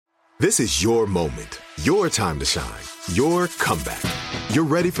This is your moment, your time to shine, your comeback. You're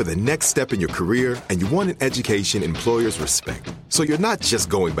ready for the next step in your career, and you want an education employers respect. So you're not just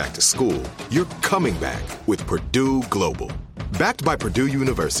going back to school, you're coming back with Purdue Global. Backed by Purdue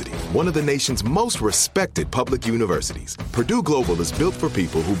University, one of the nation's most respected public universities, Purdue Global is built for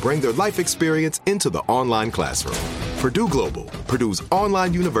people who bring their life experience into the online classroom. Purdue Global, Purdue's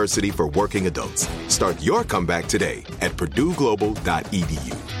online university for working adults. Start your comeback today at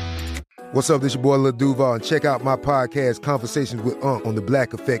purdueglobal.edu. What's up, this your boy Lil Duval, and check out my podcast, Conversations with Unc, on the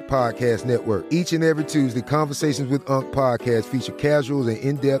Black Effect Podcast Network. Each and every Tuesday, Conversations with Unc podcast feature casual and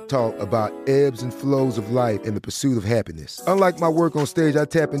in-depth talk about ebbs and flows of life and the pursuit of happiness. Unlike my work on stage, I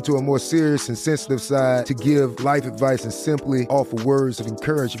tap into a more serious and sensitive side to give life advice and simply offer words of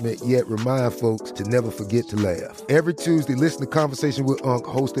encouragement, yet remind folks to never forget to laugh. Every Tuesday, listen to Conversation with Unc,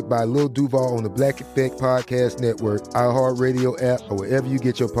 hosted by Lil Duval on the Black Effect Podcast Network, iHeartRadio app, or wherever you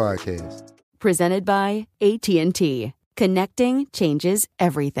get your podcasts. Presented by AT&T. Connecting changes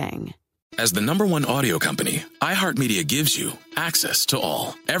everything. As the #1 audio company, iHeartMedia gives you access to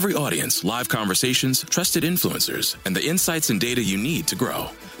all. Every audience, live conversations, trusted influencers, and the insights and data you need to grow.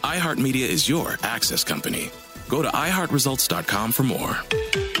 iHeartMedia is your access company. Go to iHeartResults.com for more.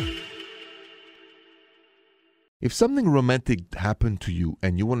 If something romantic happened to you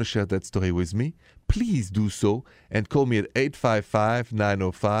and you want to share that story with me, please do so and call me at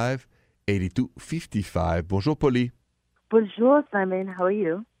 855-905-8255. Bonjour, Polly. Bonjour, Simon. How are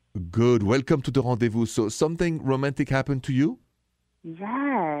you? Good. Welcome to the rendezvous. So something romantic happened to you?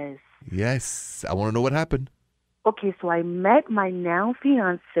 Yes. Yes. I want to know what happened. Okay, so I met my now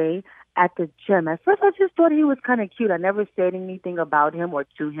fiance at the gym. At first, I just thought he was kind of cute. I never said anything about him or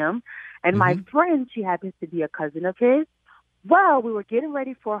to him. And my friend, she happens to be a cousin of his. Well, we were getting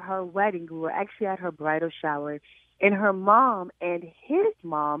ready for her wedding. We were actually at her bridal shower. And her mom and his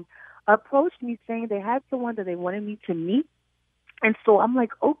mom approached me saying they had someone that they wanted me to meet. And so I'm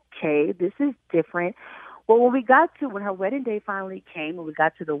like, okay, this is different. Well, when her wedding day finally came and we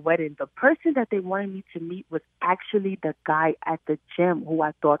got to the wedding, the person that they wanted me to meet was actually the guy at the gym who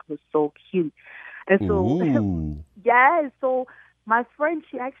I thought was so cute. And so, yes, so my friend,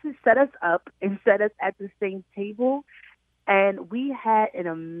 she actually set us up and set us at the same table. And we had an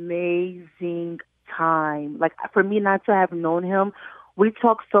amazing time. Like, for me not to have known him, we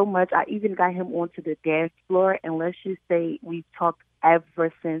talked so much. I even got him onto the dance floor, and let's just say we've talked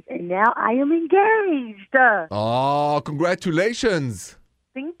ever since. And now I am engaged. Oh, congratulations.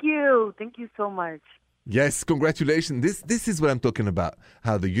 Thank you. Thank you so much. Yes, congratulations. This is what I'm talking about,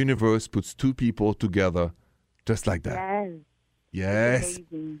 how the universe puts two people together just like that. Yes. Yes.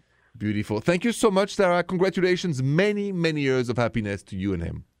 Beautiful. Thank you so much, Sarah. Congratulations. Many, many years of happiness to you and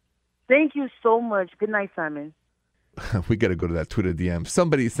him. Thank you so much. Good night, Simon. We got to go to that Twitter DM.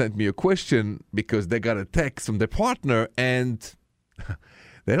 Somebody sent me a question because they got a text from their partner and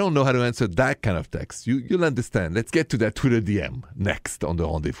they don't know how to answer that kind of text. You'll understand. Let's get to that Twitter DM next on The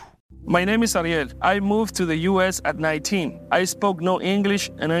Rendezvous. My name is Ariel. I moved to the U.S. at 19. I spoke no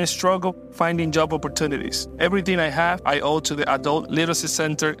English and I struggled finding job opportunities. Everything I have, I owe to the Adult Literacy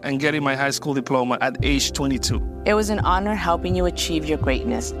Center and getting my high school diploma at age 22. It was an honor helping you achieve your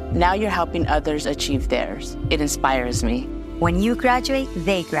greatness. Now you're helping others achieve theirs. It inspires me. When you graduate,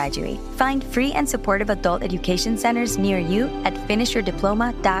 they graduate. Find free and supportive adult education centers near you at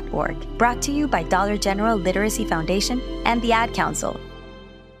finishyourdiploma.org. Brought to you by Dollar General Literacy Foundation and the Ad Council.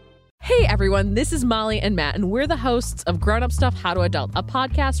 Hey everyone, this is Molly and Matt, and we're the hosts of Grown Up Stuff How to Adult, a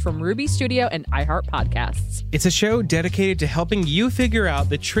podcast from Ruby Studio and iHeart Podcasts. It's a show dedicated to helping you figure out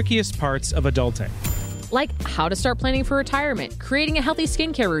the trickiest parts of adulting. Like how to start planning for retirement, creating a healthy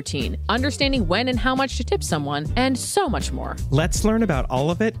skincare routine, understanding when and how much to tip someone, and so much more. Let's learn about all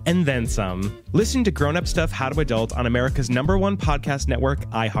of it and then some. Listen to Grown Up Stuff How to Adult on America's #1 podcast network,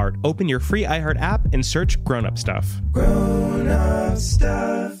 iHeart. Open your free iHeart app and search Grown Up Stuff. Grown Up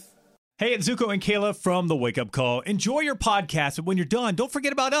Stuff. Hey, it's Zuko and Kayla from The Wake Up Call. Enjoy your podcast, but when you're done, don't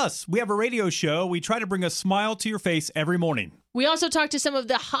forget about us. We have a radio show. We try to bring a smile to your face every morning. We also talk to some of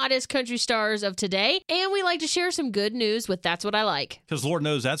the hottest country stars of today, and we like to share some good news with That's What I Like. Because Lord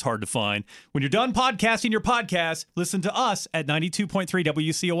knows that's hard to find. When you're done podcasting your podcast, listen to us at 92.3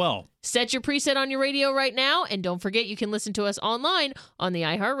 WCOL. Set your preset on your radio right now, and don't forget you can listen to us online on the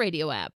iHeartRadio app.